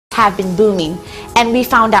have been booming, and we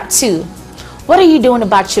found out too. What are you doing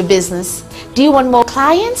about your business? Do you want more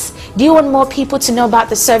clients? Do you want more people to know about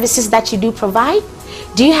the services that you do provide?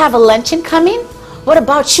 Do you have a luncheon coming? What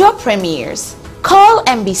about your premieres? Call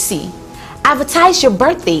MBC. Advertise your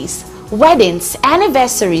birthdays, weddings,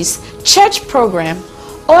 anniversaries, church program,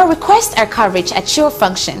 or request our coverage at your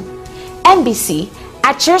function. MBC,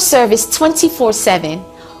 at your service 24/7.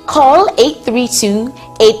 Call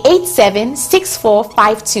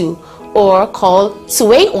 832-887-6452 or call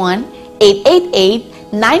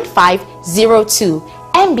 281-888-9502.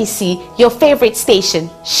 MBC, your favorite station,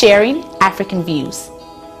 sharing African views.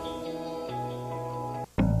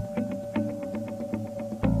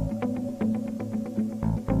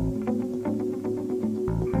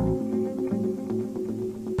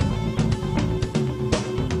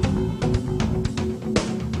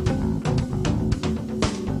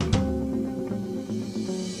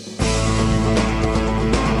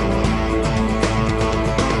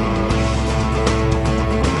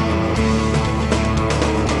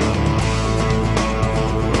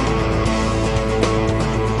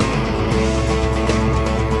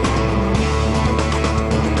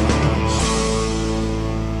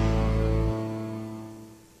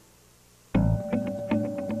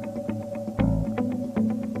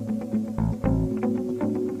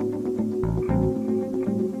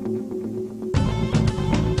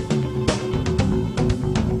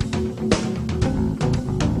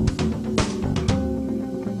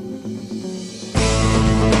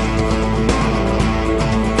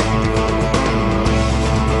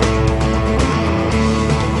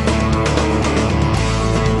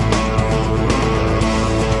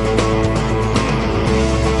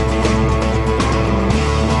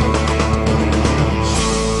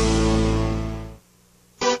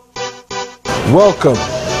 Welcome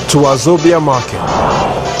to Wazobia Market.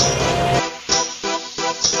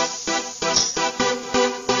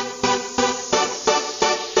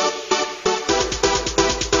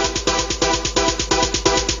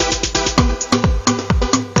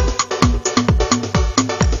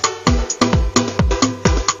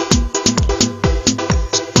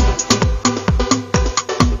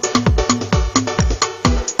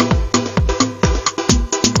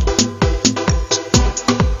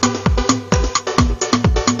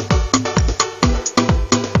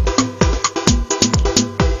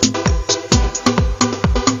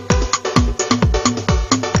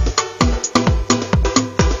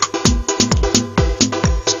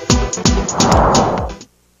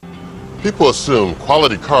 People assume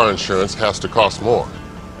quality car insurance has to cost more.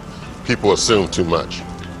 People assume too much.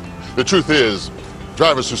 The truth is,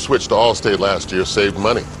 drivers who switched to Allstate last year saved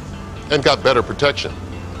money and got better protection.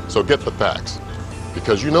 So get the facts,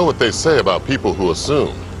 because you know what they say about people who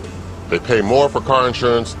assume. They pay more for car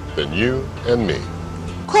insurance than you and me.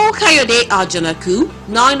 Call Kayode Ajanaku,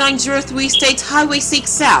 9903 State Highway 6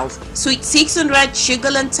 South, Suite 600,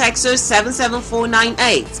 Sugarland, Texas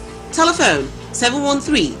 77498. Telephone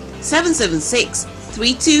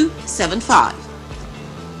 713-776-3275.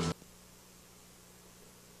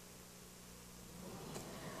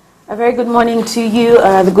 A very good morning to you,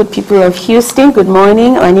 the good people of Houston. Good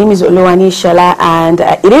morning. My name is Oluwani Shola, and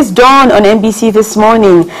it is dawn on MBC this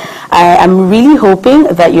morning. I'm really hoping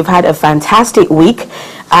that you've had a fantastic week.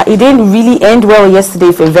 It didn't really end well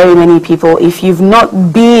yesterday for very many people. If you've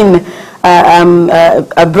not been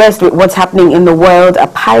abreast with what's happening in the world,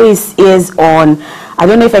 Paris is on, I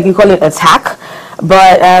don't know if I can call it attack,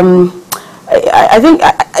 but I think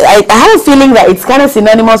I have a feeling that it's kind of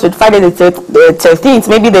synonymous with Friday the 13th.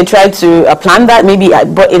 Maybe they tried to plan that, maybe,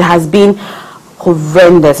 but it has been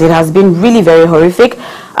horrendous. It has been really very horrific.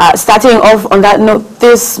 Starting off on that note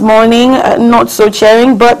this morning, not so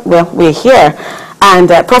cheering, but well, we're here. And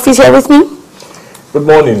Prof is here with me. Good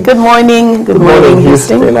morning. Good morning. Good morning,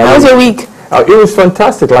 Houston. How was your week? It was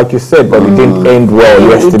fantastic, like you said, but it didn't end well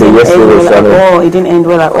yesterday. It didn't end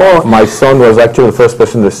well at all. My son was actually the first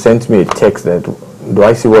person that sent me a text that, do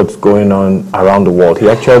I see what's going on around the world? He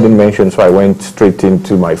actually didn't mention, so I went straight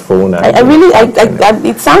into my phone. And it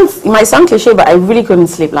might sound cliche, but I really couldn't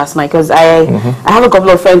sleep last night because I have a couple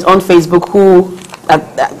of friends on Facebook who,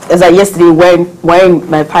 as I yesterday, wearing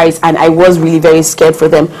my Paris, and I was really very scared for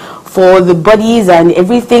them, for the bodies and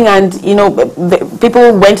everything. And you know,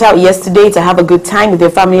 people went out yesterday to have a good time with their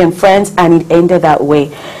family and friends, and it ended that way.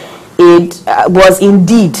 It was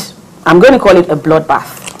indeed, I'm going to call it a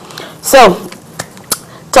bloodbath. So,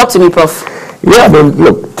 talk to me, Prof. Yeah, but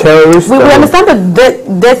look, terrorists. We understand that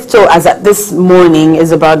death toll as at this morning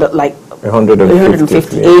is about like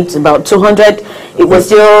 158, about 200. It was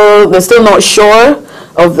they're still not sure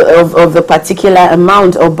of the particular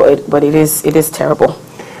amount, but it is terrible.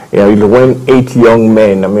 when 8 young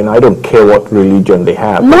men, I mean, I don't care what religion they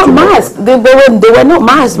have. Not masked. They were not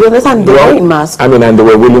masked. We understand they weren't masked. I mean, and they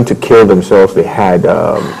were willing to kill themselves. They had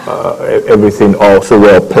everything also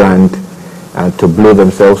well planned, and to blow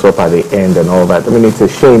themselves up at the end and all that. I mean, it's a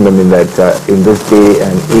shame, I mean, that in this day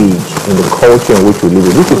and age, in the culture in which we live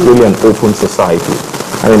in, this is really an open society.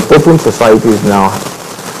 I mean, open societies now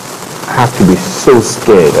have to be so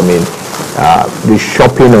scared. I mean, the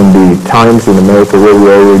shopping on the times in America where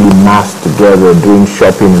we're already massed together doing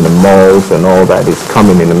shopping in the malls and all that is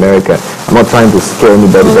coming in America. I'm not trying to scare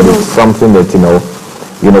anybody, but it's something that,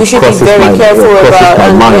 crosses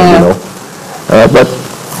my mind, but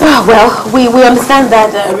well, we understand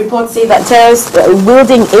that reports say that terrorists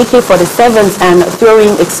wielding AK-47s and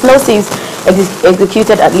throwing explosives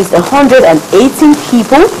executed at least 118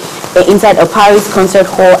 people inside a Paris concert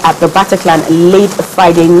hall at the Bataclan late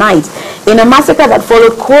Friday night. In a massacre that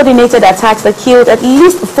followed coordinated attacks that killed at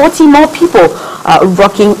least 40 more people,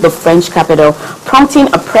 rocking the French capital, prompting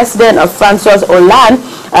President François Hollande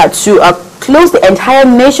to close the entire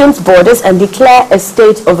nation's borders and declare a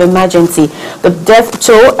state of emergency. The death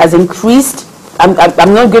toll has increased. I'm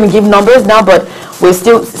not going to give numbers now, but we're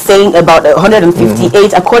still saying about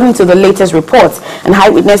 158 according to the latest reports. And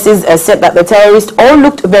eyewitnesses said that the terrorists all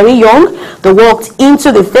looked very young. They walked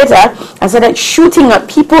into the theater and started shooting at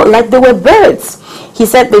people like they were birds. He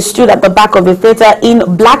said they stood at the back of the theater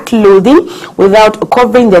in black clothing without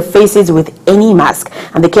covering their faces with any mask.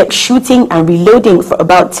 And they kept shooting and reloading for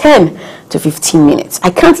about 10 to 15 minutes. I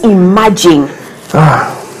can't imagine.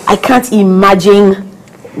 I can't imagine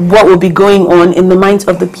what will be going on in the minds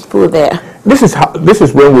of the people there. This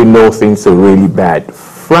is when we know things are really bad.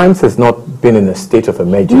 France has not been in a state of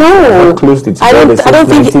emergency. No, closed its borders since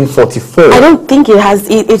 1944. I don't think it has.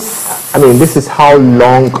 It's. I mean, this is how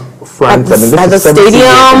long France. At the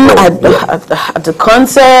stadium, at the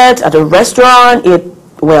concert, at a restaurant.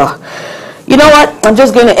 Well, you know what? I'm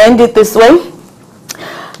just going to end it this way.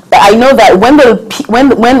 I know that when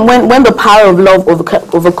the power of love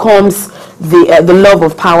overcomes the love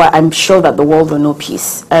of power, I'm sure that the world will know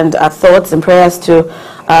peace. And our thoughts and prayers to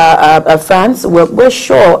France, we're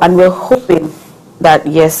sure and we're hoping that,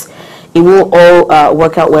 yes, it will all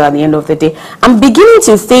work out well at the end of the day. I'm beginning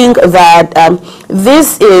to think that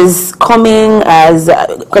this is coming as,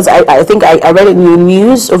 because I think I read in the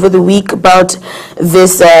news over the week about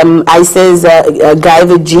this ISIS guy,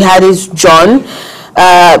 the jihadist John.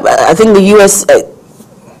 I think the U.S.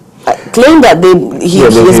 Claim that he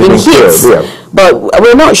has been hit, but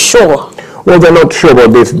we're not sure. Well, they're not sure, but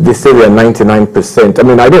they say they're 99%. I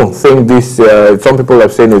mean, I don't think this, some people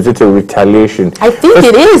have said, is it a retaliation? I think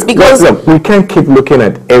it is, because... Look, we can't keep looking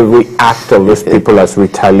at every act of these people as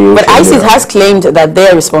retaliation. But ISIS has claimed that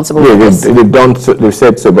they're responsible for this. They've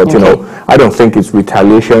said so, but, I don't think it's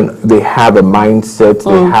retaliation. They have a mindset,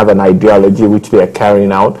 they have an ideology which they are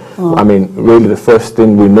carrying out. I mean, really, the first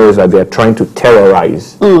thing we know is that they're trying to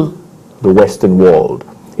terrorize the Western world.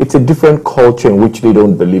 It's a different culture in which they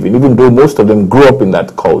don't believe in, even though most of them grew up in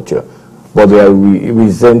that culture. But they are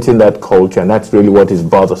resenting that culture, and that's really what is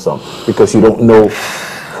bothersome, because you don't know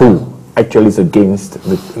who actually is against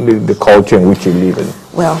the culture in which you live in.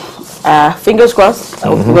 Well, fingers crossed.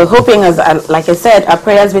 We're hoping, as like I said, our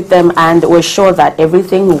prayers with them, and we're sure that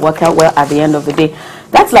everything will work out well at the end of the day.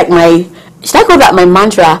 That's like my, should I call that my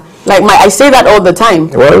mantra? Like I say that all the time,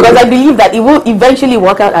 because I believe that it will eventually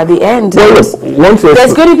work out at the end. Well, once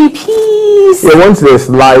there's going to be peace. Yeah, once there's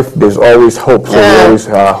life, there's always hope. So we always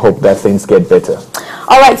hope that things get better.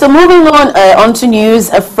 All right, so moving on to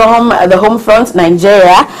news from the home front,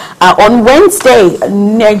 Nigeria. On Wednesday,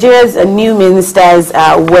 Nigeria's new ministers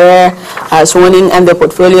were sworn in, and their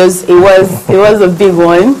portfolios. It was a big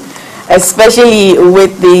one, especially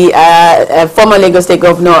with the former Lagos State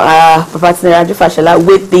Governor, Fashola,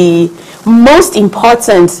 with the most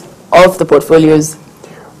important of the portfolios.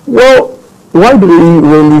 Well, why do we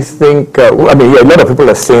really think, I mean, a lot of people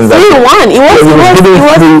are saying that. 3-1. It was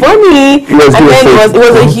funny.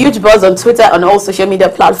 It was a huge buzz on Twitter and all social media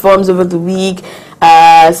platforms over the week.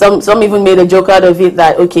 Some even made a joke out of it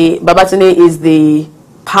that, okay, Babatunde is the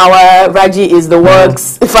power, Raji is the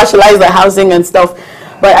works, Fashola is the housing and stuff.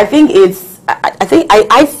 But I think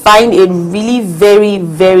I find it really very,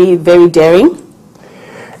 very, very daring.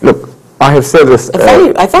 Look, I have said this.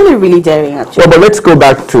 I found it really daring, actually. Well, but let's go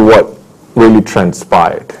back to what really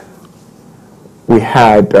transpired. We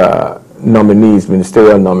had nominees,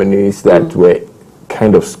 ministerial nominees that were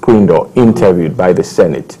kind of screened or interviewed by the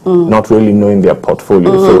Senate, not really knowing their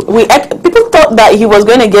portfolio. So people thought that he was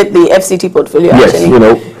going to get the FCT portfolio. Yes,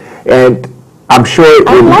 actually. And I'm sure.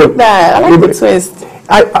 I like that. I like the twist.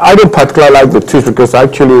 I don't particularly like the twist because I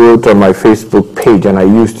actually wrote on my Facebook page and I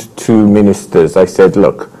used 2 ministers. I said,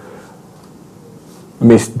 look,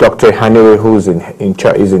 Miss Dr. Hanere, who's in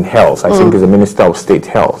charge, is in health, I think is the Minister of State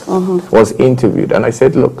Health, was interviewed. And I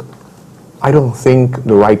said, look, I don't think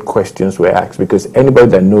the right questions were asked because anybody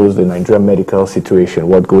that knows the Nigerian medical situation,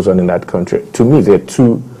 what goes on in that country, to me, there are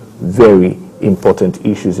 2 very important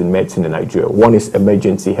issues in medicine in Nigeria. One is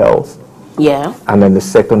emergency health. Yeah. And then the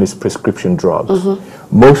second is prescription drugs.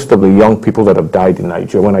 Most of the young people that have died in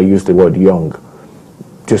Nigeria, when I use the word young,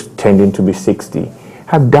 just tending to be 60,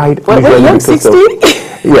 have died. What, young 60?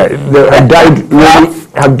 Yeah, they have died, really,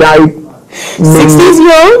 have died. 60 is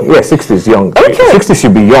young? Yeah, 60 is young. Okay. 60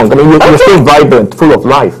 should be young. I mean, you're still vibrant, full of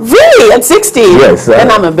life. Really? At 60? Yes. Then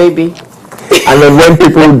I'm a baby. And then when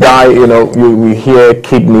people die, you know, we hear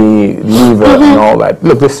kidney, liver, and all that.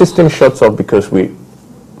 Look, the system shuts off because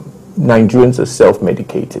Nigerians are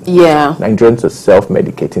self-medicating. Yeah. Nigerians are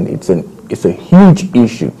self-medicating. It's a huge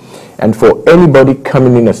issue. And for anybody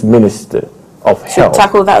coming in as Minister of Health,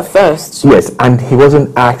 tackle that first. Yes, and he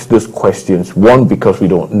wasn't asked those questions. One, because we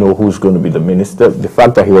don't know who's going to be the minister. The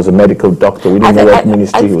fact that he was a medical doctor, we didn't know what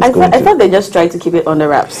ministry he was going to. I thought they just tried to keep it under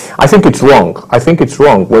wraps. I think it's wrong. I think it's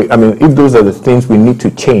wrong. I mean, if those are the things we need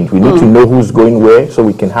to change, we need to know who's going where so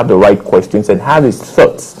we can have the right questions and have his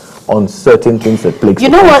thoughts on certain things that plague. You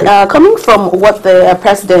know what? Coming from what the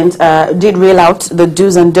president did rail out, the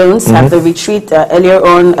do's and don'ts at the retreat earlier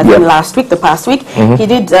on, I think last week, the past week, he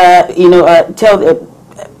did,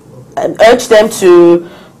 urge them to.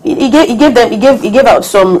 He gave out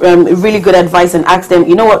some really good advice and asked them,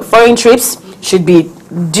 you know what? Foreign trips should be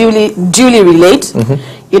duly relayed.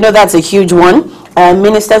 You know, that's a huge one.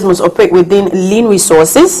 Ministers must operate within lean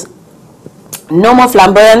resources. No more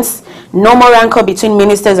flamboyance. No more rancor between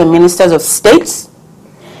ministers and ministers of states.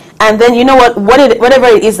 And then, you know what, whatever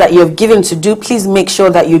it is that you're given to do, please make sure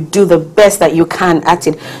that you do the best that you can at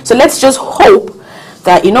it. So let's just hope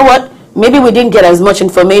that, you know what, maybe we didn't get as much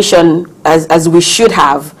information as we should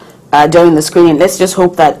have during the screening. Let's just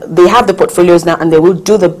hope that they have the portfolios now and they will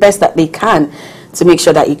do the best that they can to make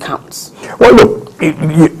sure that it counts. Well, look,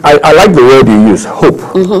 I like the word you use, hope.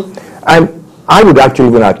 And I would actually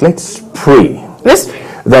even add, let's pray.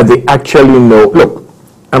 That they actually know. Look,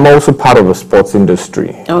 I'm also part of the sports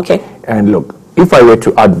industry. Okay. And look, if I were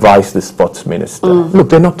to advise the sports minister, look,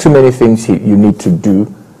 there are not too many things you need to do.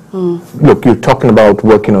 Look, you're talking about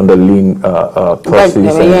working on the lean process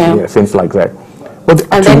and things like that. But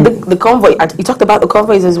and then the convoy, you talked about the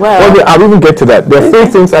convoys as well. Well, I'll even get to that. There are 3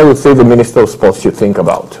 things I would say the Minister of Sports should think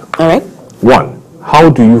about. All right. 1, how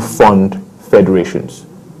do you fund federations?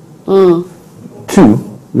 2,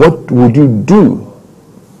 what would you do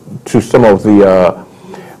to some of the,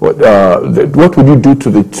 what would you do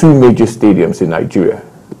to the 2 major stadiums in Nigeria?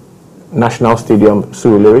 National Stadium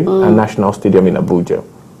Surulere and National Stadium in Abuja.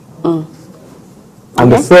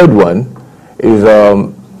 And the 3rd one is,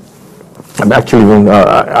 I'm actually even,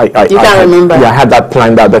 you can't remember. Yeah, I had that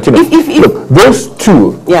planned out. That, you know, look, those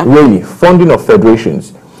 2, really, funding of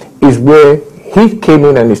federations is where he came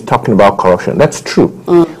in and is talking about corruption. That's true.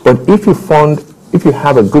 But if you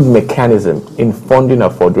have a good mechanism in funding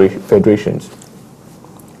of federations,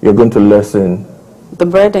 you're going to lessen the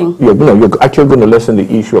burden. You're actually going to lessen the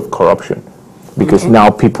issue of corruption, because now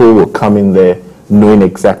people will come in there knowing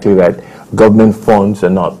exactly that government funds are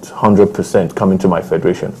not 100% coming to my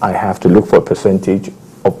federation. I have to look for a percentage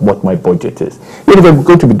of what my budget is. There are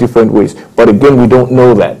going to be different ways, but again, we don't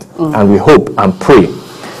know that, and we hope and pray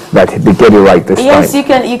that they get it right this time. Yes, you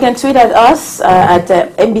can tweet at us at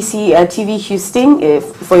MBC TV Houston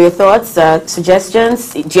for your thoughts,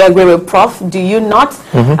 suggestions. Do you agree with Prof? Do you not?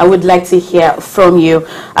 I would like to hear from you.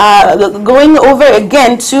 Going over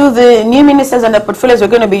again to the new ministers and the portfolios, we're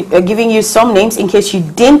going to be giving you some names in case you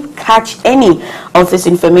didn't catch any of this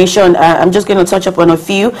information. I'm just going to touch upon a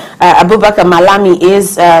few. Abubakar Malami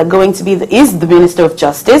is going to be the Minister of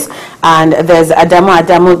Justice, and there's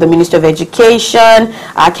Adamu, the Minister of Education.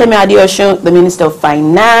 Kemi Adeosun, the Minister of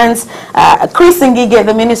Finance, Chris Ngige,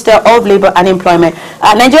 the Minister of Labor and Employment.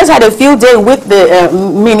 Nigerians had a field day with the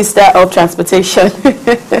Minister of Transportation.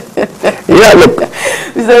 Yeah, look.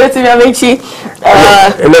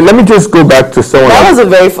 Let me just go back to someone. That was a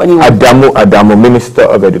very funny one. Adamu, Minister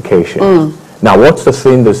of Education. Now, what's the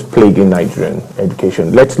thing that's plaguing Nigerian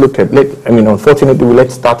education? Let's look at, unfortunately,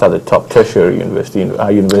 let's start at the top, tertiary university,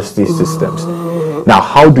 our university systems. Now,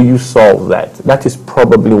 how do you solve that? That is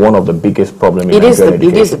probably one of the biggest problems in Nigerian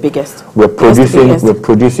education. It is the biggest. We're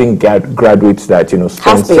producing graduates that, spend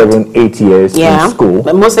 7-8 years in school.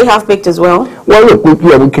 But mostly half-baked as well. Well, look,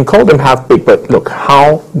 we can call them half-baked, but look,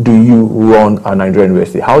 how do you run a Nigerian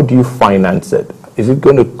university? How do you finance it? Is it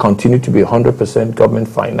going to continue to be 100% government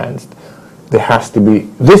financed? This has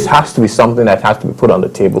to be something that has to be put on the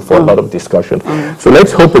table for a lot of discussion. So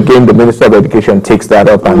let's hope again the Minister of Education takes that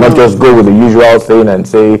up and not just go with the usual thing and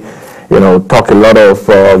say, you know, talk a lot of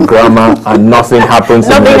grammar and nothing happens.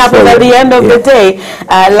 Nothing happens at the end of the day.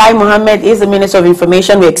 Lai Mohammed is the Minister of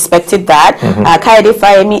Information. We expected that. Kayode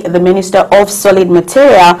Fayemi, the Minister of Solid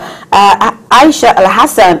Material. Aisha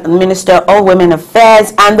Al-Hassan, Minister of Women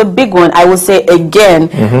Affairs. And the big one, I will say again,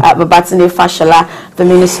 Babatunde Fashola, the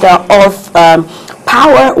Minister of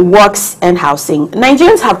Power, Works and Housing.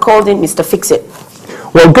 Nigerians have called him Mr. Fix-It.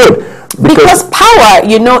 Well, good. Because power,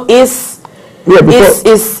 you know, is the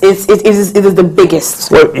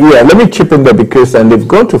biggest. Well, yeah, let me chip in there because they've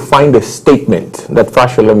gone to find a statement that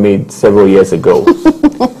Fashola made several years ago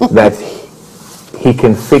that he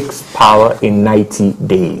can fix power in 90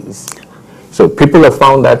 days. So people have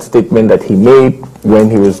found that statement that he made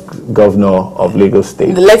when he was governor of Lagos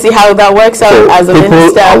State. Let's see how that works out as a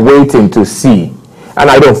minister. People are waiting to see.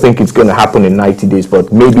 And I don't think it's going to happen in 90 days,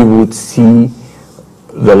 but maybe we'll see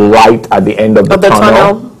the light at the end of the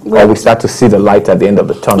tunnel. Or we start to see the light at the end of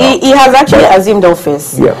the tunnel. He has actually assumed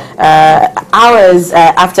office. Hours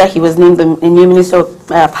after he was named the new Minister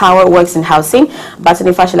of Power, Works and Housing,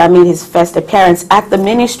 Babatunde Fashola made his first appearance at the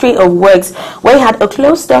Ministry of Works, where he had a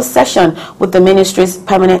closed-door session with the ministry's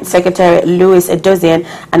permanent secretary, Louis Edozian,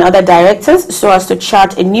 and other directors, so as to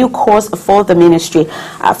chart a new course for the ministry.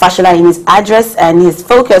 Fashola, in his address and his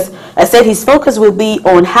focus, said his focus will be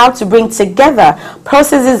on how to bring together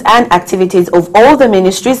processes and activities of all the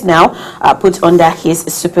ministries now put under his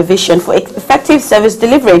supervision for effective service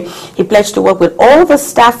delivery. He pledged to work with all the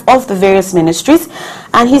staff of the various ministries,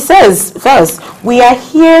 and he says, first, we are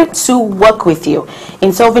here to work with you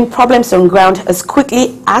in solving problems on ground as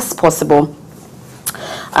quickly as possible.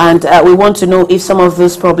 And we want to know if some of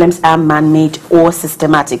those problems are man-made or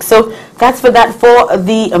systematic. So that's for that for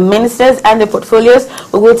the ministers and the portfolios.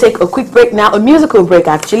 We will take a quick break now, a musical break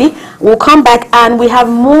actually. We'll come back and we have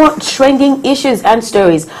more trending issues and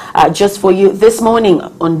stories just for you this morning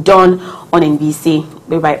on Dawn on MBC.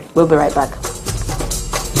 We'll be right back.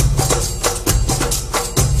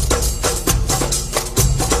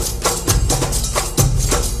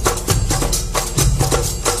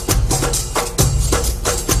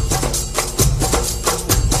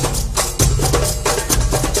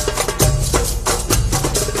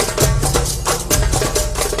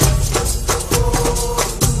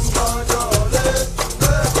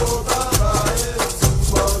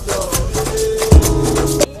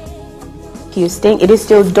 Houston. It is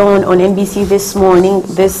still Dawn on MBC this morning,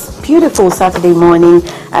 this beautiful Saturday morning.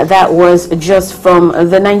 That was just from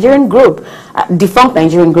the Nigerian group, defunct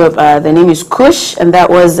Nigerian group. The name is Kush, and that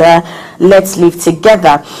was Let's Live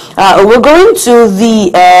Together. We're going to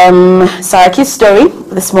the Saraki story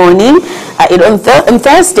this morning. On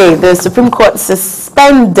Thursday, the Supreme Court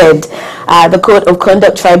suspended the Code of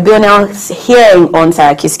Conduct Tribunal's hearing on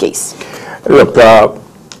Saraki's case. Look,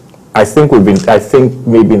 I think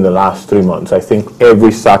maybe in the last 3 months, I think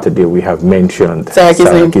every Saturday we have mentioned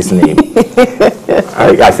Saraki's name.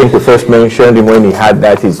 I think we first mentioned him when he had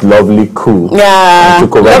his lovely coup. Yeah,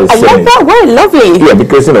 took over the Senate. I like that word, lovely. Yeah,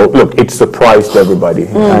 because look, it surprised everybody,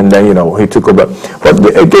 and then he took over. But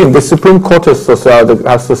again, the Supreme Court has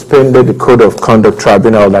suspended the Code of Conduct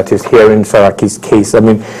Tribunal that is hearing Saraki's case. I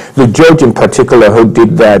mean, the judge in particular who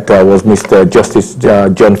did that was Mr. Justice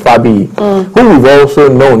John Fabi, who we've also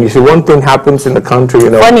known. You see, one thing happens in the country,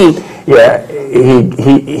 Funny. Yeah,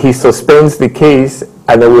 he suspends the case,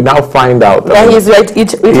 and then we now find out that he's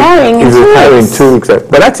retiring. He's retiring 2 weeks.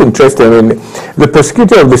 But that's interesting. I mean, the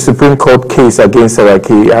prosecutor of the Supreme Court case against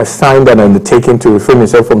Saraki has signed an undertaking to refrain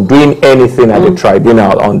himself from doing anything at the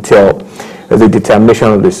tribunal until the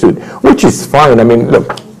determination of the suit, which is fine. I mean,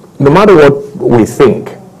 look, no matter what we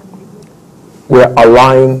think, we're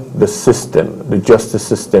allowing the system, the justice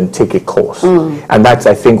system, take a course. And that's,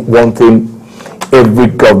 I think, one thing every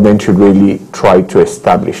government should really try to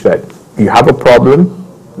establish, that you have a problem,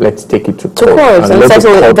 let's take it to court. And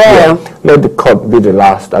settle it there. Let the court be the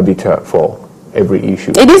last arbiter for every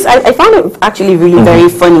issue. It is. I found it actually really very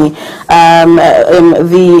funny.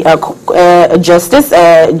 Justice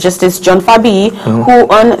John Fabi, who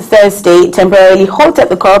on Thursday temporarily halted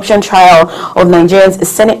the corruption trial of Nigeria's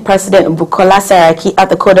Senate President Bukola Saraki at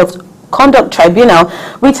the Code of Conduct Tribunal,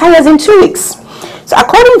 retires in 2 weeks. So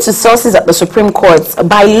according to sources at the Supreme Court,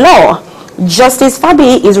 by law, Justice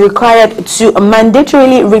Fabi is required to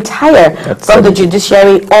mandatorily retire from the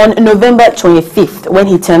judiciary on November 25th when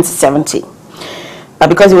he turns 70.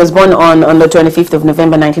 because he was born on the 25th of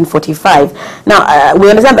November 1945. Now, we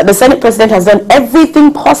understand that the Senate President has done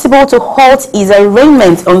everything possible to halt his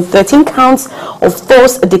arraignment on 13 counts of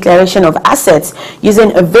false declaration of assets,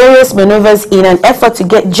 using various maneuvers in an effort to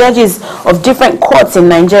get judges of different courts in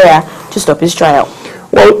Nigeria to stop his trial.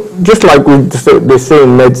 Well, just like they say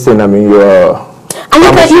in medicine, I mean,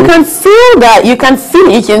 and you can feel that, you can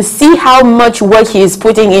see how much work he is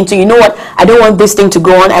putting into, you know what, I don't want this thing to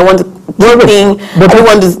go on, I want I don't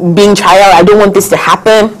want this being trial, I don't want this to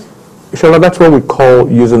happen. Shola, that's what we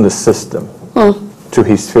call using the system to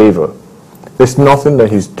his favor. There's nothing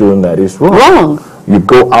that he's doing that is wrong. You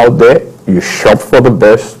go out there, you shop for the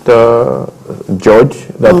best judge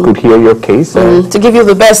that could hear your case. To give you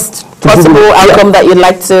the best possible outcome that you'd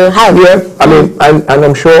like to have. Yeah, I mean, and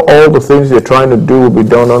I'm sure all the things you're trying to do will be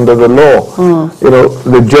done under the law. You know,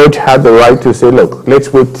 the judge had the right to say, look,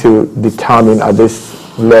 let's wait to determine at this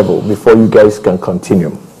level before you guys can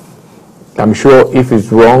continue. I'm sure if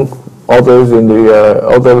it's wrong, others in the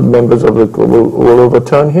other members of the will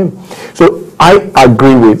overturn him. So I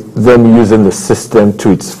agree with them using the system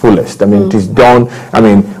to its fullest. I mean, it is done. I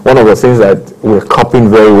mean, one of the things that we're copying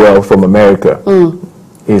very well from America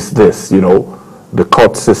is this, you know, the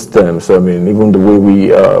court system. So I mean, even the way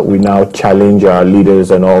we now challenge our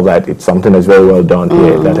leaders and all that, it's something that's very well done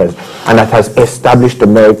here. That has established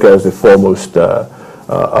America as the foremost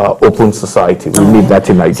open society. We need that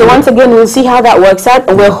in Nigeria. So once again, we'll see how that works out.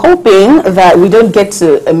 And we're hoping that we don't get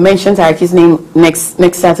to mention Taraki's name next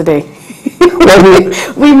Saturday.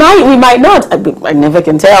 we might not. I never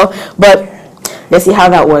can tell. But let's see how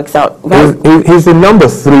that works out. He's the number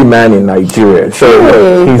 3 man in Nigeria. So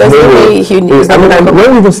he's really,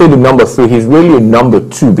 when we even say the number 3, he's really a number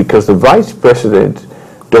 2 because the vice president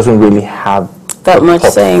doesn't really have that much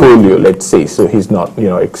portfolio, let's say. So he's not, you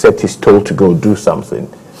know, except he's told to go do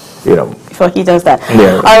something, you know. Before he does that.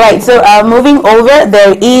 Yeah. All right. So moving over,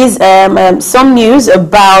 there is some news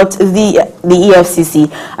about the EFCC.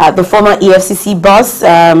 The former EFCC boss,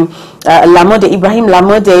 Ibrahim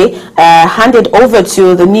Lamode, handed over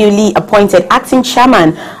to the newly appointed acting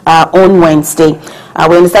chairman on Wednesday.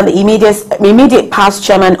 We understand the immediate past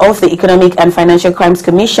chairman of the Economic and Financial Crimes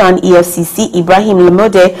Commission, EFCC, Ibrahim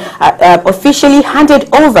Lamode, officially handed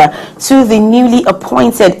over to the newly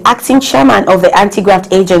appointed acting chairman of the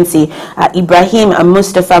Anti-Graft Agency, Ibrahim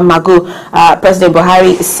Mustafa Magu. President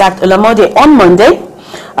Buhari sacked Lamode on Monday,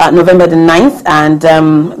 November the 9th, and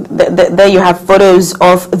there you have photos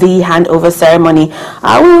of the handover ceremony.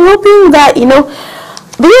 We're hoping that, you know,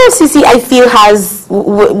 the EFCC, I feel,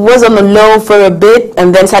 was on the low for a bit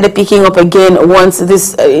and then started picking up again once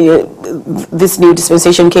this new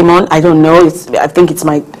dispensation came on. I don't know. I think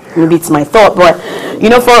maybe it's my thought, but you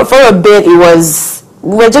know, for a bit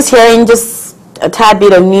we're just hearing just a tad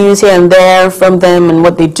bit of news here and there from them and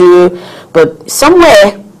what they do, but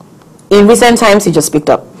somewhere in recent times it just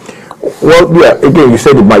picked up. Well, yeah. Again, you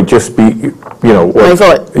said it might just be, you know, my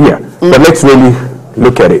thought. Yeah, but let's really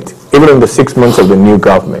look at it. Even in the 6 months of the new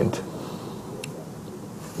government,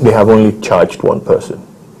 they have only charged one person,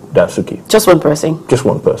 Dasuki. Just one person? Just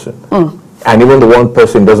one person. And even the one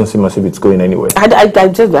person doesn't seem as if it's going anywhere. I don't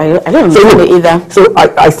understand it either. So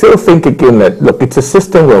I still think, again, that, look, it's a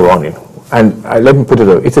system we're running. And let me put it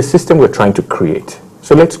out, it's a system we're trying to create.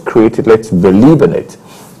 So let's create it, let's believe in it.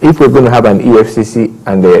 If we're going to have an EFCC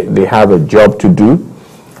and they have a job to do,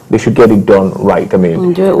 they should get it done right. I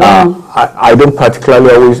mean, do it well. I don't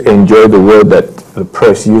particularly always enjoy the word that the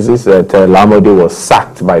press uses, that Lamode was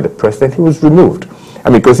sacked by the president. He was removed. I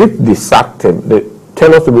mean, because if they sacked him,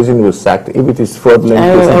 tell us the reason he was sacked. If it is fraudulent,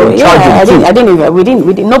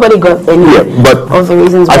 nobody got any of the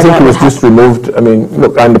reasons why. I think he was just removed. I mean,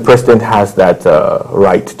 look, and the president has that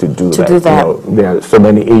right to do that. You know, there are so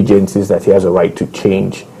many agencies that he has a right to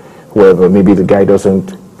change whoever. Maybe the guy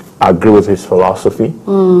doesn't agree with his philosophy,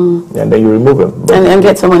 and then you remove him. And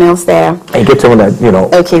get someone else there. And get someone that, you know,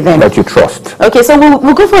 that you trust. Okay, so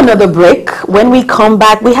we'll go for another break. When we come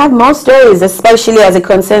back, we have more stories, especially as it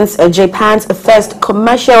concerns Japan's first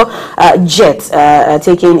commercial jet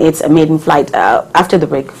taking its maiden flight after the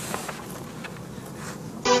break.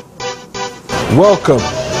 Welcome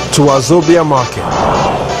to Wazobia Market.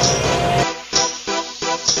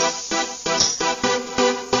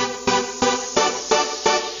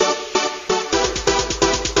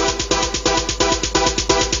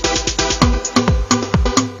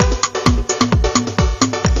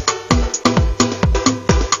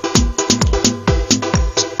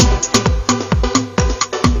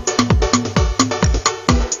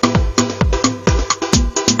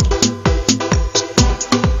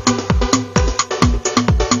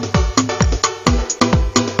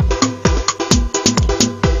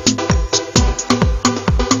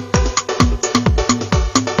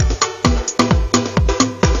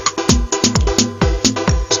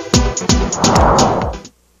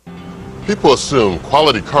 People assume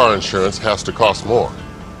quality car insurance has to cost more.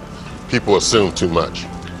 People assume too much.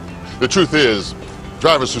 The truth is,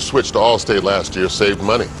 drivers who switched to Allstate last year saved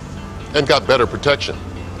money and got better protection.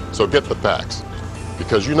 So get the facts,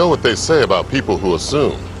 because you know what they say about people who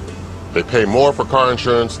assume. They pay more for car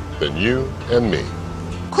insurance than you and me.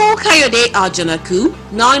 Call Kayode Ajanaku,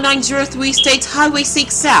 9903 State Highway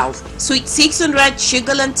 6 South, Suite 600,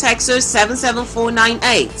 Sugarland, Texas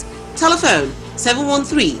 77498. Telephone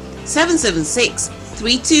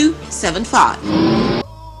 713-776-3275.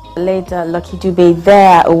 Later, Lucky Dube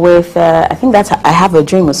there with, I think that's I Have a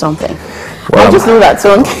Dream or something. Well, I just know that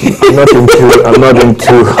song. I'm not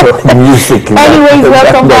into music. Anyways,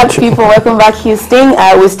 welcome back, people. Welcome back, Houston.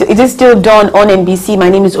 It is still Dawn on MBC. My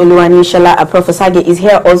name is Oluwani Shala. Professor Sage is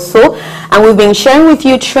here also, and we've been sharing with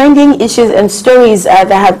you trending issues and stories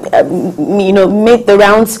that have, made the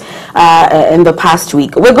rounds in the past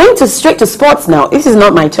week. We're going straight to sports now. This is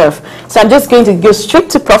not my turf, so I'm just going to go straight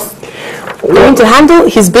to Prof. Going to handle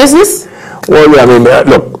his business. Well, yeah, I mean,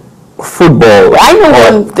 look. Football or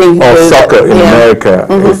soccer in America,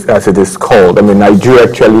 as it is called. I mean, Nigeria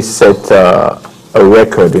actually set a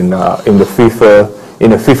record in a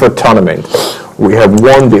FIFA tournament. We have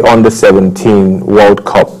won the Under-17 World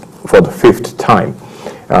Cup for the 5th time.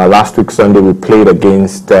 Last week Sunday we played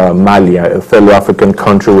against Mali, a fellow African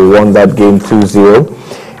country. We won that game 2-0.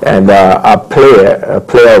 And a player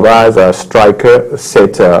of ours, a striker,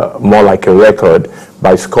 set more like a record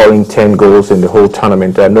by scoring 10 goals in the whole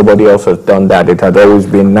tournament. Nobody else has done that. It had always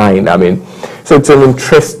been 9. I mean, so it's an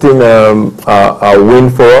interesting win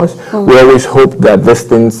for us. We always hope that these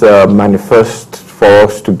things manifest for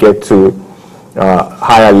us to get to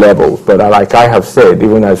higher levels. But like I have said,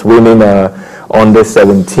 even as winning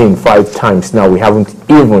Under-17 5 times now, we haven't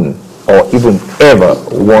even ever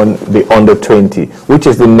won the Under-20, which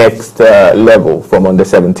is the next level from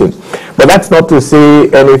Under-17. But that's not to say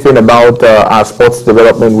anything about our sports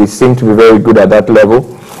development. We seem to be very good at that level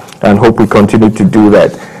and hope we continue to do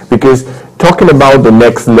that. Because talking about the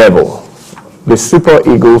next level, the Super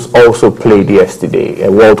Eagles also played yesterday,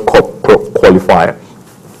 a World Cup qualifier,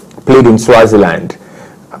 played in Swaziland.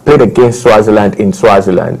 Played against Swaziland in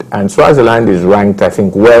Swaziland, and Swaziland is ranked, I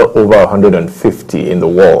think, well over 150 in the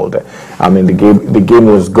world. I mean, the game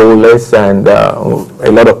was goalless, and a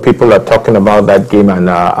lot of people are talking about that game and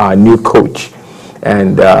our new coach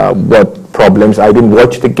and what problems. I didn't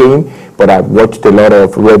watch the game, but I've read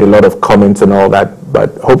a lot of comments and all that.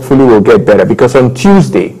 But hopefully we'll get better, because on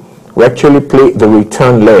Tuesday we actually play the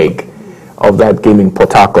return leg of that game in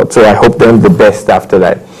Port Harcourt. So I hope them the best after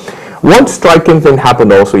that. One striking thing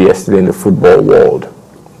happened also yesterday in the football world.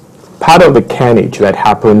 Part of the carnage that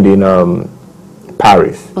happened in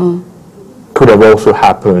Paris could have also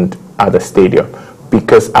happened at the stadium.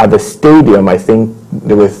 Because at the stadium, I think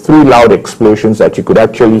there were 3 loud explosions that you could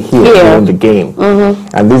actually hear during the game.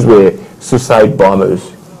 And these were suicide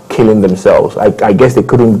bombers killing themselves. I guess they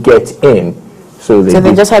couldn't get in. So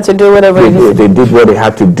they just had to do whatever they did what they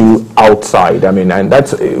had to do outside. I mean, and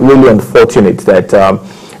that's really unfortunate that...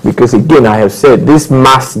 because again, I have said these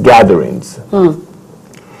mass gatherings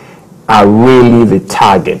are really the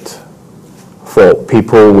target for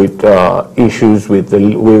people with issues with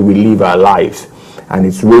the way we live our lives. And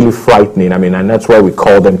it's really frightening. I mean, and that's why we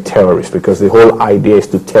call them terrorists, because the whole idea is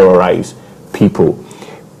to terrorize people,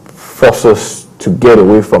 force us to get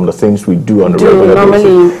away from the things we do on a regular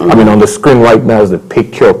basis. I mean, on the screen right now is the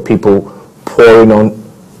picture of people pouring on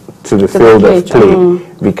to the field of play,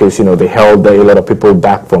 because they held a lot of people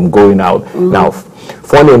back from going out. Now,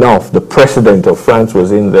 funny enough, the president of France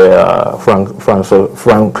was in the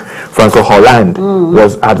Franco Hollande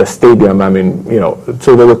was at the stadium. I mean,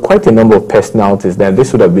 so there were quite a number of personalities there.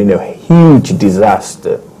 This would have been a huge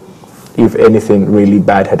disaster if anything really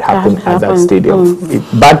bad had happened at that stadium.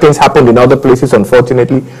 Bad things happened in other places,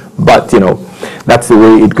 unfortunately, but that's the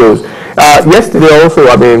way it goes. Yesterday also,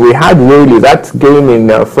 I mean, we had really, that game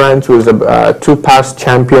in France was 2 past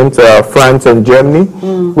champions, France and Germany.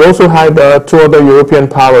 We also had 2 other European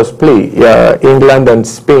powers play, England and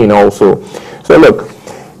Spain also. So look,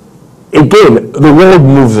 again, the world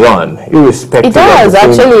moves on, irrespective of the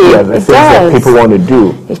things that people want to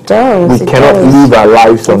do. It does. We cannot live our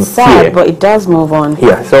lives on fear. But it does move on.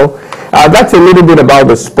 Yeah, so that's a little bit about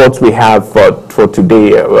the sports we have for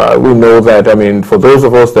today. We know that, I mean, for those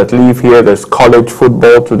of us that live here, there's college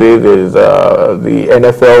football today, there's the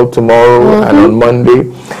NFL tomorrow and on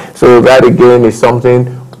Monday. So that again is something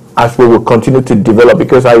as we will continue to develop,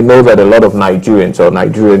 because I know that a lot of Nigerians or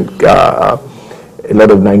Nigerian a lot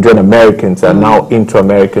of Nigerian Americans are now into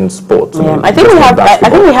American sports. Yeah. I think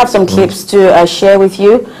we have some clips to share with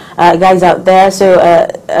you guys out there. So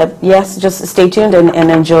yes, just stay tuned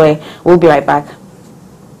and enjoy. We'll be right back.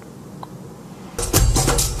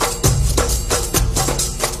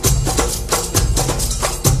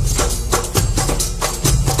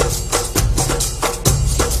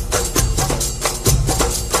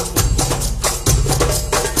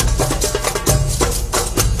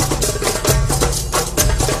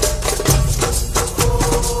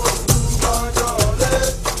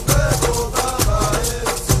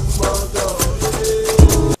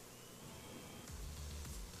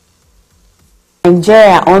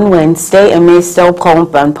 Nigeria on Wednesday amidst still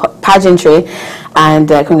pomp and pageantry, and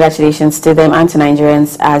congratulations to them and to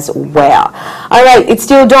Nigerians as well. All right, it's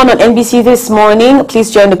still done on NBC this morning.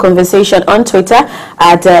 Please join the conversation on Twitter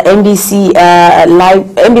at NBC Live,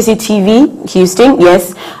 NBC TV Houston.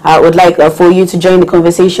 Yes, I would like for you to join the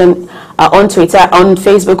conversation on Twitter, on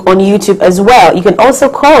Facebook, on YouTube as well. You can also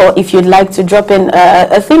call if you'd like to drop in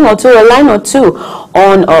a thing or two, a line or two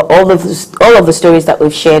on all of the stories that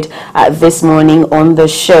we've shared this morning on the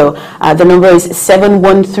show. The number is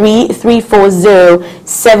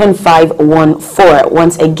 713-340-7514.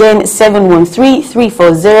 Once again,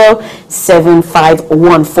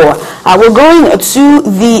 713-340-7514. We're going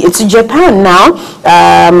to Japan now.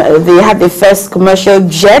 They had the first commercial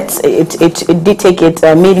jet. It did take its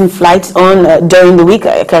maiden flight on during the week.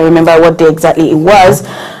 I can't remember what day exactly it was,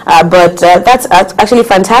 but that's actually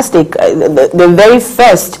fantastic. The very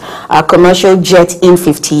first commercial jet in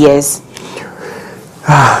 50 years.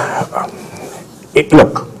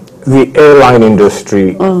 Look, the airline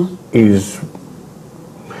industry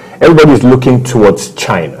everybody's looking towards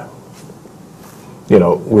China. You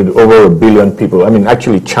know, with over 1 billion people. I mean,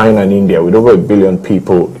 actually China and India, with over 1 billion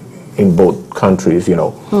people in both countries, you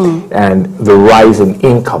know, and the rise in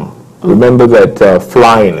income. Remember that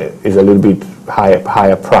flying is a little bit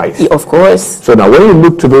higher price. Of course. So now when you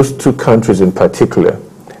look to those two countries in particular,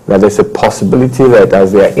 that there's a possibility that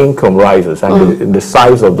as their income rises and the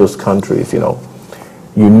size of those countries, you know,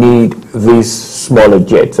 you need these smaller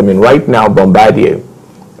jets. I mean, right now Bombardier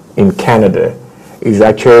in Canada is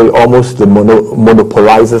actually almost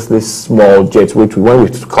monopolizes these small jets, which when we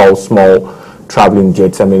call small traveling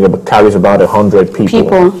jets, I mean, it carries about 100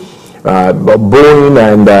 people. But Boeing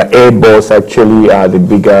and Airbus actually are the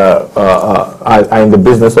bigger, are in the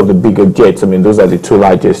business of the bigger jets. I mean, those are the two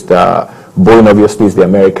largest. Boeing obviously is the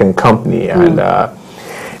American company, and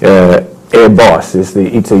Airbus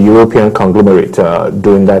it's a European conglomerate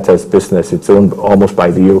doing that as business. It's owned almost by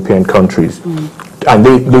the European countries. And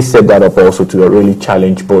they set that up also to really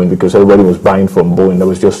challenge Boeing, because everybody was buying from Boeing. There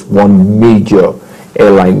was just one major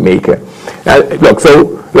airline maker.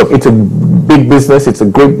 Look, it's a big business. It's a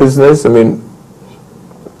great business. I mean,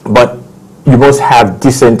 but you must have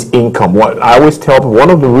decent income. I always tell people, one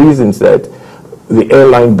of the reasons that the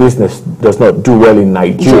airline business does not do well in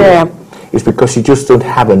Nigeria is because you just don't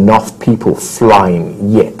have enough people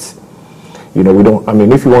flying yet. You know, we don't. I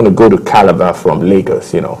mean, if you want to go to Calabar from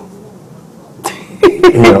Lagos, you know, they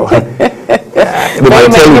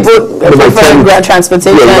might tell you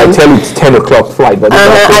transportation. Yeah, they might tell you it's 10 o'clock flight, but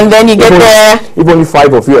and then you get there. If only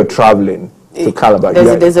 5 of you are traveling to Calabar,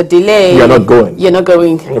 there's a delay. You're not going. You're not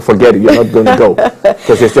going. Forget it. You're not going to go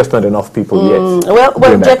because there's just not enough people yet.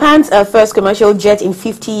 Well, Japan's first commercial jet in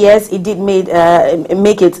 50 years, it did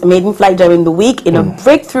make its maiden flight during the week in a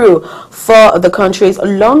breakthrough for the country's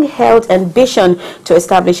long-held ambition to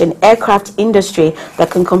establish an aircraft industry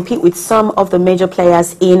that can compete with some of the major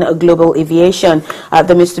players in global aviation.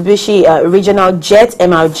 The Mitsubishi regional jet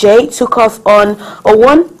MRJ took off on a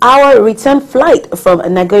 1-hour return flight from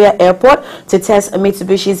Nagoya Airport to test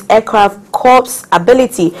Mitsubishi's aircraft corps'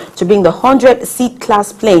 ability to bring the 100-seat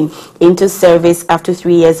class plane into service after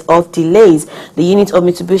 3 years of delays. The unit of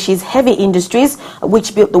Mitsubishi's heavy industries,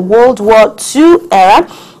 which built the World War II era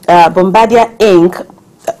Bombardier Inc.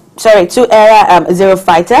 Two-era Zero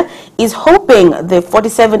Fighter, is hoping the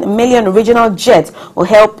 47 million regional jet will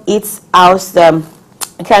help its oust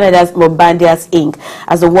Canada's Bombardier Inc.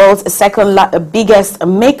 as the world's second biggest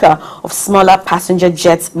maker of smaller passenger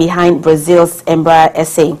jets behind Brazil's Embraer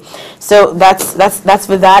SA. So that's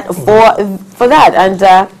for that and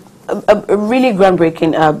a really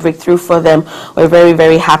groundbreaking breakthrough for them. We're very,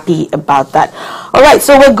 very happy about that. All right,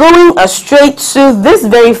 so we're going straight to this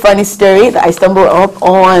very funny story that I stumbled up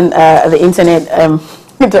on the internet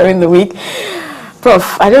during the week.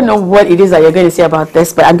 Prof, I don't know what it is that you're going to say about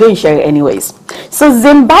this, but I'm going to share it anyways. So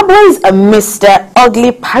Zimbabwe's Mr.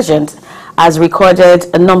 Ugly pageant has recorded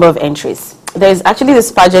a number of entries. There's actually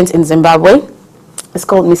this pageant in Zimbabwe. It's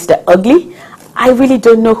called Mr. Ugly. I really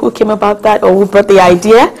don't know who came about that or who brought the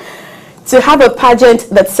idea to have a pageant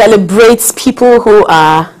that celebrates people who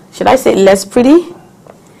are, should I say, less pretty?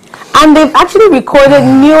 And they've actually recorded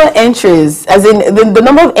newer entries, as in the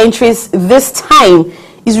number of entries this time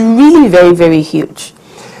is really very, very huge.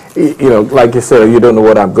 You know, like you said, you don't know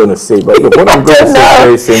what I'm going to say, but look, what I'm going to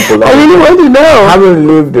say is very simple. I really want to know. Having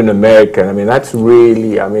lived in America, I mean, that's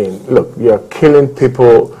really, I mean, look, you're killing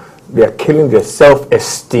people, they're killing their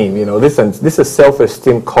self-esteem, you know, this is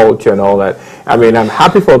self-esteem culture and all that. I mean, I'm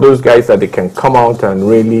happy for those guys that they can come out and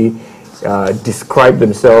really describe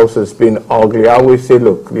themselves as being ugly. I always say,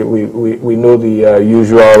 look, we know the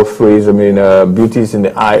usual phrase, I mean, beauty is in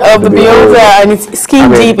the eye of the beholder, and it's skin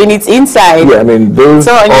deep in its inside. Yeah, I mean, those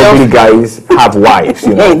ugly guys have wives,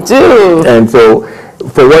 you know. They do. And so,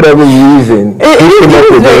 for whatever reason, it is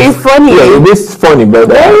very funny. Yeah, it is funny, but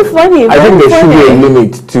very funny. I think there should be a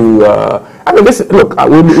limit to. I mean, look,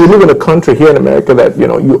 we live in a country here in America that, you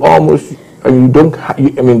know, you almost, you don't. I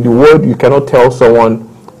mean, the word, you cannot tell someone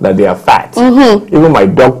that they are fat. Even my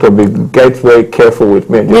doctor gets very careful with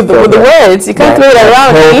me. With the words, you can't throw it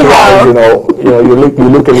around anyhow. You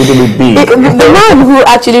look a little bit big. The man who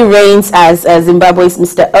actually reigns as Zimbabwe's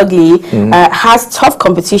Mr. Ugly has tough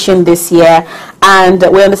competition this year, and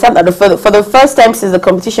we understand that for the first time since the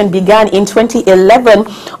competition began in 2011,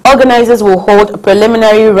 organizers will hold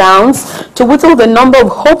preliminary rounds to whittle the number of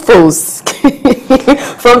hopefuls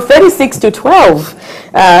from 36 to 12.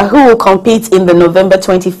 Who will compete in the November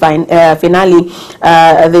 20 finale.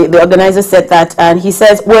 The organizer said that, and he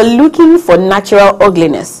says, we're looking for natural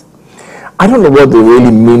ugliness. I don't know what they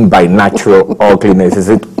really mean by natural ugliness. Is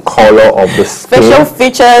it color of the skin? Facial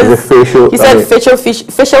features. Is it facial? He said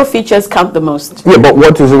facial features count the most. Yeah, but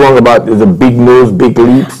what is wrong about the big nose, big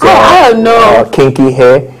lips? I don't know. Kinky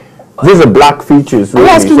hair. These are black features. Really. Are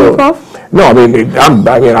you asking me, Prof? No, I mean,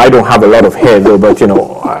 I don't have a lot of hair though, but you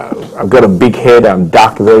know, I've got a big head. I'm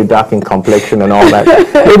dark, very dark in complexion and all that.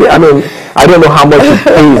 Maybe, I mean, I don't know how much it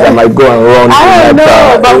pays. I might go and run. I don't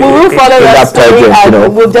know, but we will follow that story,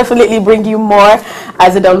 and we'll definitely bring you more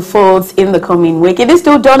as it unfolds in the coming week. It is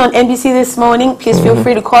still done on NBC this morning. Please feel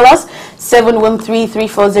free to call us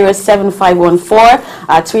 713-340-7514.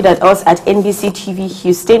 Tweet at us at NBC TV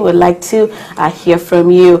Houston. We'd like to hear from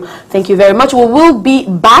you. Thank you very much. We will be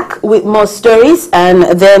back with more stories, and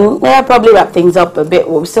then we'll probably wrap things up a bit.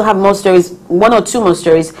 We'll still have more stories, one or two more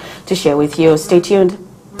stories to share with you. Stay tuned.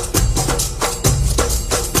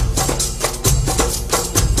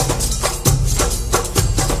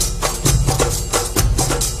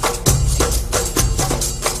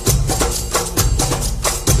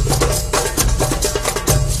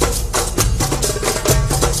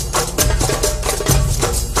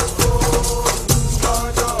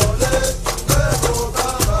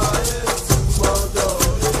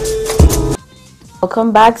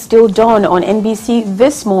 Welcome back. Still dawn on NBC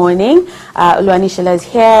this morning. Oluwani Shola is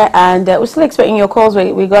here, and we're still expecting your calls.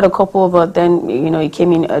 We got a couple, but then, you know, it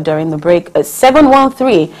came in during the break.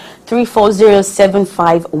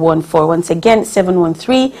 713-340-7514. Once again,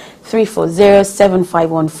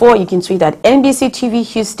 713-340-7514. You can tweet at NBC TV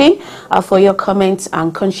Houston for your comments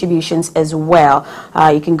and contributions as well.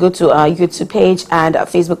 You can go to our YouTube page and our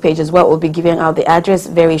Facebook page as well. We'll be giving out the address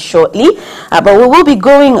very shortly. But we will be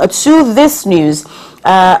going to this news.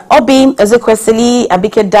 Obi Ezekwesili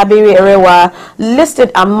Abike Dabiri Erewa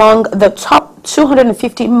listed among the top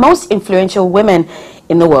 250 most influential women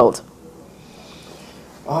in the world.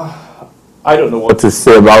 I don't know what to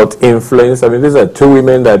say about influence. I mean, these are two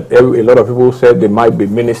women that a lot of people said they might be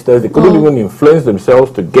ministers. They couldn't even influence themselves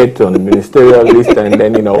to get on the ministerial list. And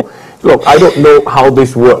then, you know, look, I don't know how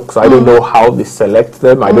this works. I don't know how they select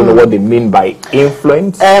them. I don't know what they mean by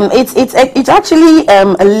influence. It's actually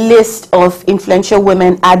a list of influential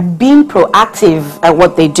women at being proactive at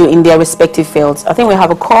what they do in their respective fields. I think we have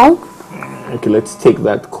a call. Okay, let's take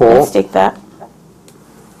that call. Let's take that.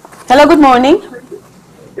 Hello, good morning.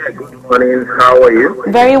 Yeah, good morning. How are you?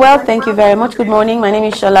 Very well, thank you very much. Good morning. My name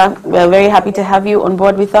is Shola. We're very happy to have you on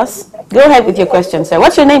board with us. Go ahead with your question, sir.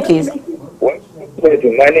 What's your name, please? My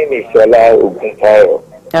name is Shola Oguntayo.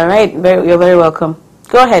 All right, you're very welcome.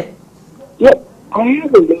 Go ahead. Yep, I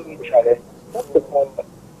have a little challenge. First of all,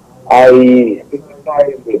 I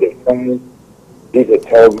sympathize with the friends. This is a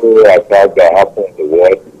terrible attack that happened in the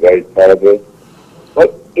world. It's very terrible.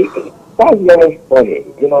 But it's quite very funny.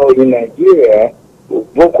 You know, in Nigeria,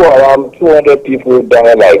 Boko Haram, 200 people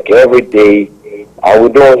die like every day, and we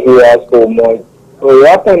don't hear so much. So it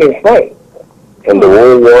happened in France. And the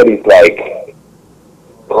whole world is like,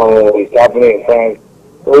 oh, it's happening in France.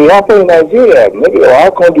 So it happened in Nigeria. Maybe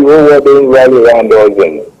how come the whole world don't rally around us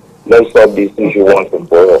and let's solve this issue once and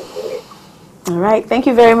for all? All right. Thank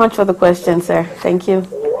you very much for the question, sir. Thank you.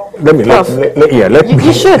 Let me, let me.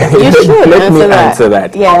 You should. You should let me answer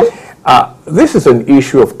that. Yeah. This is an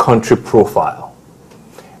issue of country profile.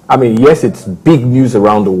 I mean, yes, it's big news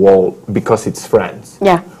around the world because it's France.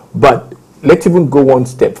 Yeah. But let's even go one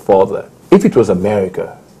step further. If it was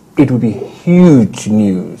America, it would be huge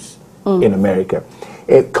news in America.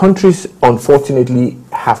 Countries, unfortunately,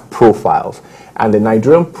 have profiles. And the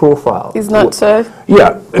Nigerian profile is not so.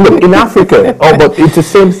 Yeah, look, in Africa, but it's the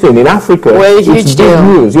same thing. In Africa, we're a huge it's deal. Big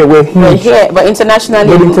news. Yeah, we're huge. We're here, but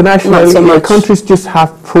internationally, not so much. Countries just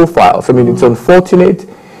have profiles. I mean, it's unfortunate,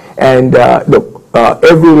 and look,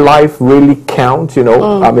 every life really counts. You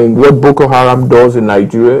know, I mean, what Boko Haram does in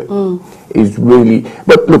Nigeria is really.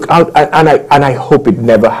 But look, I hope it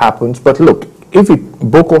never happens. But look, if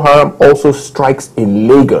Boko Haram also strikes in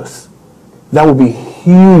Lagos, that would be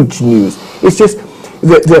huge news. It's just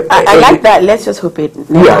I like that. Let's just hope it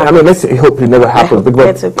never happens. I mean, let's hope it never happens,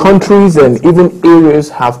 because countries and even areas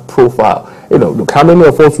have profile. You know, look, how many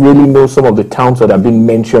of us really know some of the towns that have been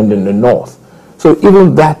mentioned in the north? So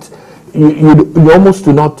even that, you almost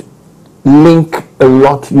do not link a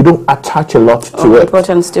lot, you don't attach a lot to it.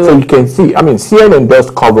 Importance to so it. You can see, I mean, CNN does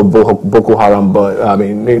cover Boko Haram, but I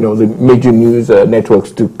mean, you know, the major news networks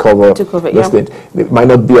to cover those things. It might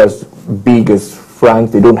not be as big as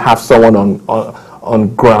France. They don't have someone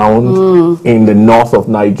on ground in the north of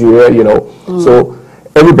Nigeria, you know. So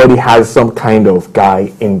everybody has some kind of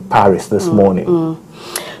guy in Paris this morning.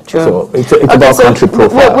 True. So it's about country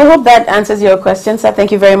profile. We hope that answers your question, sir.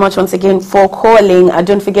 Thank you very much once again for calling.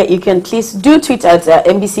 Don't forget, you can please do tweet at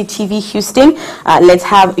MBC TV Houston. Let's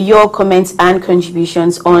have your comments and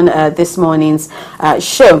contributions on this morning's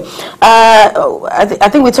show. I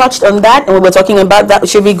think we touched on that, and we were talking about that.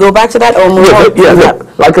 Should we go back to that or move on? Yeah,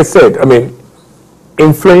 look, like I said, I mean,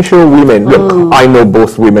 influential women. Look, I know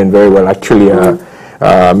both women very well. Actually,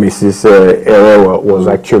 Mrs. Erewa was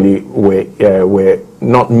actually we're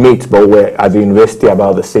not mates, but we're at the university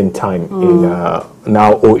about the same time in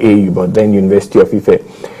now OAU, but then University of Ife.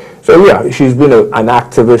 So yeah, she's been an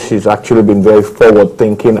activist. She's actually been very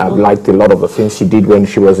forward-thinking. I've liked a lot of the things she did when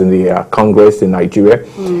she was in the Congress in Nigeria.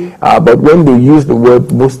 But when they use the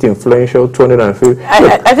word most influential, 250,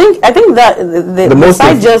 I think that the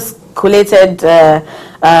site just collated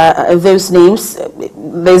those names.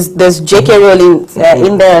 There's J.K. Rowling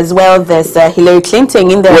in there as well. There's Hillary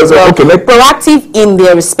Clinton in there as well. Okay, proactive in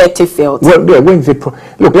their respective fields. Well, yeah,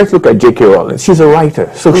 look, let's look at J.K. Rowling. She's a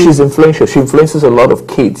writer, so she's influential. She influences a lot of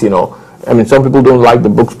kids, you know. I mean, some people don't like the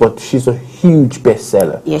books, but she's a huge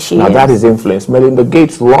bestseller. Yes, she is. Now, that is influence. Melinda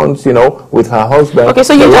Gates runs, you know, with her husband. Okay,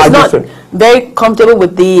 so you're just not very comfortable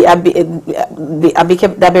with the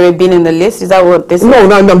Abike Dabere being in the list? Is that what this is?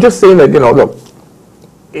 No, I'm just saying that, you know, look,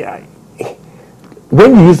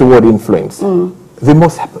 when you use the word influence, they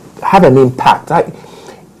must have an impact.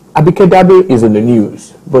 Abike Dabere is in the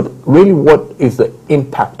news, but really what is the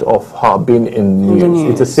impact of her being in the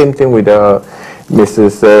news? It's the same thing with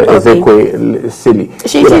Mrs. Ezekwe Silly.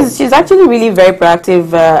 She's actually really very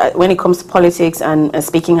proactive when it comes to politics and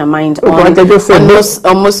speaking her mind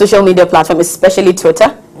on most social media platforms, especially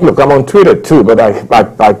Twitter. Look, I'm on Twitter too, but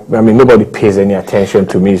I mean, nobody pays any attention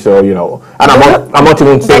to me, so, you know, and I'm not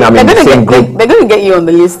even saying I'm in the same group. They're going to get you on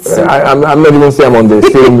the list soon. I'm not even saying I'm on the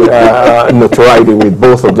same notoriety with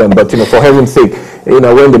both of them, but, you know, for heaven's sake, you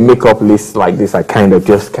know, when they make up lists like this, I kind of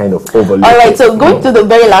overlook. All right, so going to the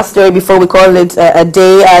very last story before we call it a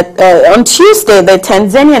day. On Tuesday, the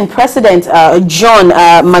Tanzanian president, John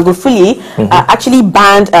Magufuli, actually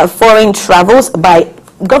banned foreign travels by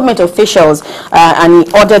government officials, and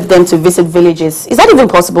he ordered them to visit villages. Is that even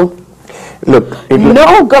possible? Look,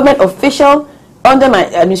 no government official under my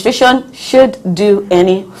administration should do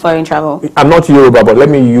any foreign travel. I'm not Yoruba, but let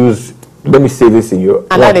me say this in your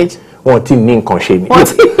adage. Look,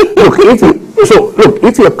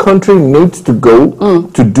 if your country needs to go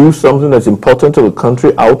to do something that's important to the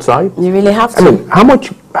country outside, you really have to. I mean,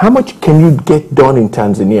 how much can you get done in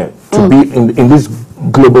Tanzania to be in this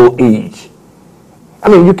global age? I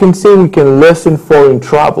mean, you can say we can lessen foreign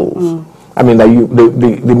travels. I mean,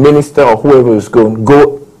 the minister or whoever is going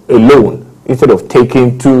go alone instead of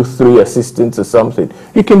taking 2-3 assistants or something.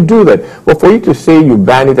 You can do that. But for you to say you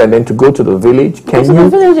ban it and then to go to the village, can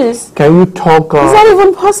you talk? Is that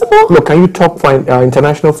even possible? Look, can you talk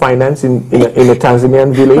international finance in a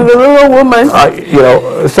Tanzanian village? With a rural woman. You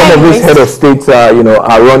know, some of these head of states are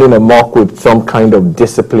running amok with some kind of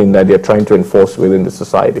discipline that they're trying to enforce within the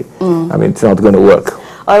society. I mean, it's not going to work.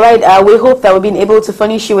 All right, we hope that we've been able to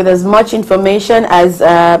furnish you with as much information as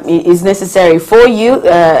is necessary for you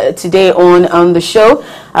today on the show.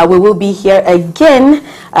 We will be here again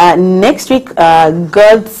next week,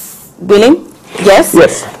 God's willing. Yes?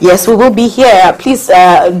 Yes, we will be here. Please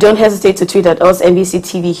don't hesitate to tweet at us, MBC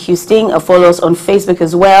TV Houston. Follow us on Facebook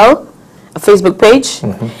as well, a Facebook page,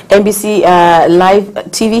 MBC Live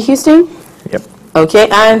TV Houston. Yep. Okay,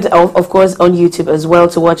 and of course on YouTube as well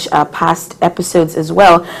to watch our past episodes as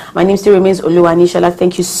well. My name still remains Oluwani Shola.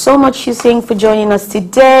 Thank you so much, Houston, for joining us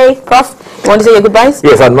today. Prof, you want to say your goodbyes?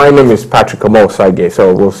 Yes, and my name is Patrick Osage,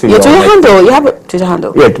 so we'll see you Your all Twitter next handle, you have a Twitter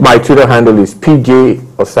handle? Yeah, my Twitter handle is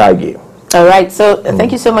PJ Osage. All right, so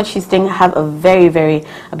thank you so much, Houston. Have a very, very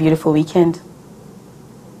beautiful weekend.